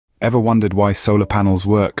Ever wondered why solar panels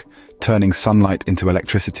work, turning sunlight into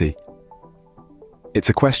electricity? It's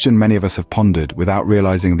a question many of us have pondered without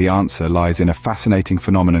realizing the answer lies in a fascinating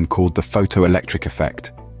phenomenon called the photoelectric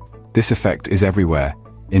effect. This effect is everywhere,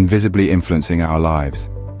 invisibly influencing our lives.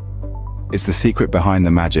 It's the secret behind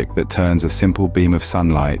the magic that turns a simple beam of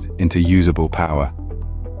sunlight into usable power.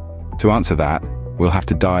 To answer that, we'll have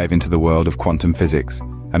to dive into the world of quantum physics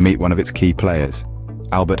and meet one of its key players,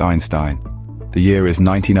 Albert Einstein. The year is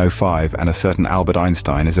 1905 and a certain Albert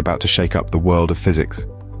Einstein is about to shake up the world of physics.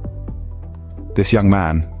 This young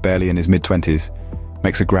man, barely in his mid-20s,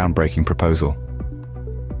 makes a groundbreaking proposal.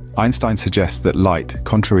 Einstein suggests that light,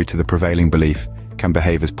 contrary to the prevailing belief, can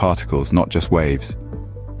behave as particles, not just waves.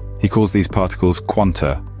 He calls these particles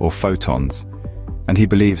quanta, or photons, and he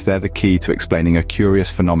believes they're the key to explaining a curious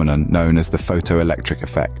phenomenon known as the photoelectric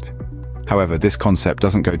effect. However, this concept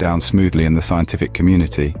doesn't go down smoothly in the scientific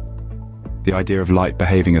community. The idea of light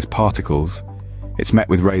behaving as particles, it's met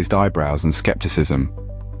with raised eyebrows and skepticism.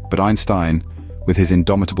 But Einstein, with his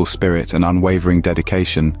indomitable spirit and unwavering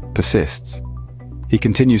dedication, persists. He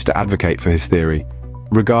continues to advocate for his theory,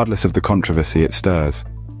 regardless of the controversy it stirs.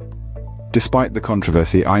 Despite the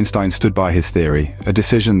controversy, Einstein stood by his theory, a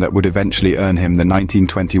decision that would eventually earn him the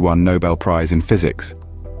 1921 Nobel Prize in Physics.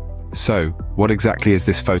 So, what exactly is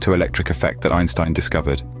this photoelectric effect that Einstein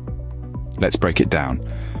discovered? Let's break it down.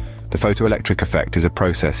 The photoelectric effect is a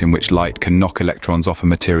process in which light can knock electrons off a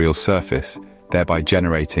material's surface, thereby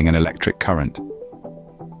generating an electric current.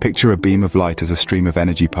 Picture a beam of light as a stream of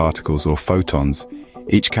energy particles or photons,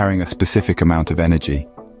 each carrying a specific amount of energy.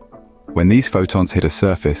 When these photons hit a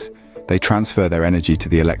surface, they transfer their energy to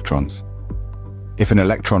the electrons. If an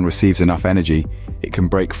electron receives enough energy, it can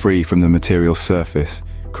break free from the material's surface,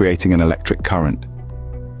 creating an electric current.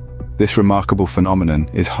 This remarkable phenomenon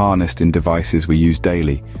is harnessed in devices we use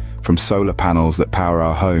daily, from solar panels that power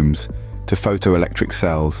our homes to photoelectric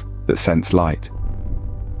cells that sense light.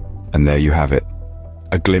 And there you have it,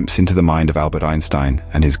 a glimpse into the mind of Albert Einstein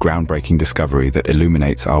and his groundbreaking discovery that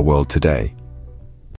illuminates our world today.